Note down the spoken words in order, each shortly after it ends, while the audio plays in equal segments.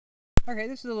Okay,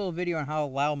 this is a little video on how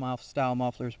loudmouth style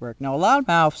mufflers work. Now,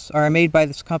 loudmouths are made by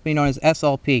this company known as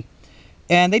SLP,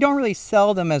 and they don't really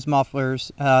sell them as mufflers.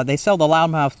 They sell the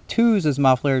loudmouth 2s as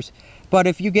mufflers, but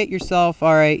if you get yourself,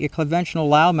 a conventional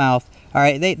loudmouth,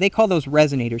 they call those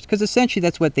resonators, because essentially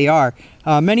that's what they are.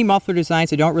 Many muffler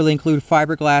designs that don't really include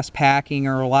fiberglass packing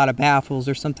or a lot of baffles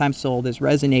are sometimes sold as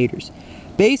resonators.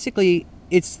 Basically,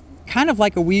 it's kind of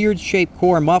like a weird shaped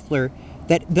core muffler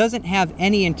that doesn't have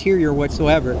any interior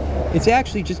whatsoever. It's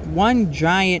actually just one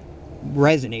giant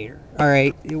resonator.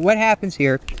 What happens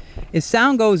here is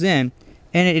sound goes in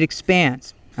and it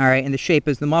expands, in the shape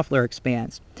as the muffler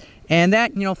expands, and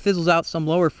that fizzles out some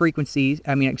lower frequencies,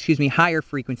 higher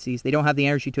frequencies. They don't have the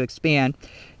energy to expand,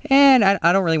 and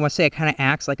I don't really want to say it kind of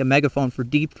acts like a megaphone for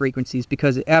deep frequencies,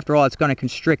 because after all it's going to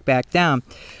constrict back down.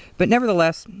 But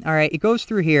nevertheless, it goes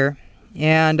through here,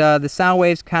 and the sound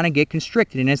waves kind of get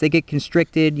constricted, and as they get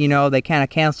constricted, they kind of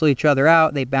cancel each other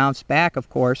out. They bounce back, of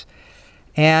course,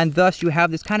 and thus you have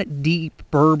this kind of deep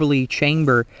burbly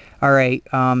chamber,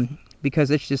 because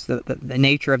it's just the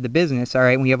nature of the business,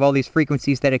 when you have all these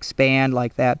frequencies that expand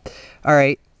like that,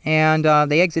 and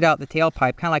they exit out the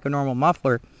tailpipe kind of like a normal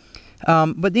muffler.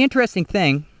 But the interesting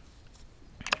thing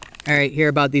here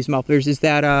about these mufflers is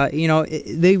that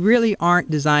they really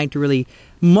aren't designed to really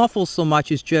muffle so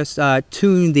much as just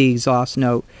tune the exhaust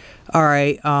note.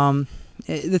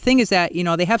 The thing is that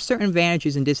they have certain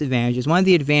advantages and disadvantages. One of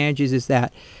the advantages is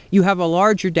that you have a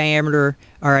larger diameter,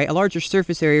 a larger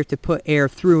surface area to put air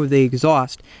through the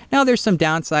exhaust. Now there's some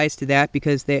downsides to that,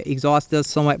 because the exhaust does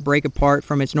somewhat break apart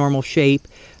from its normal shape,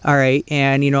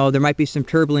 and there might be some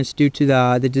turbulence due to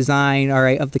the design,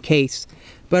 of the case.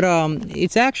 But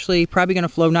it's actually probably going to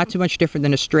flow not too much different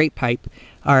than a straight pipe,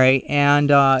 and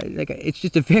it's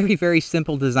just a very, very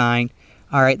simple design.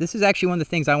 This is actually one of the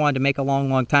things I wanted to make a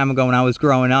long time ago when I was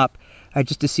growing up,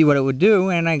 just to see what it would do,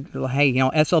 and hey,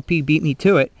 SLP beat me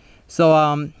to it.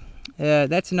 So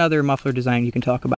that's another muffler design you can talk about.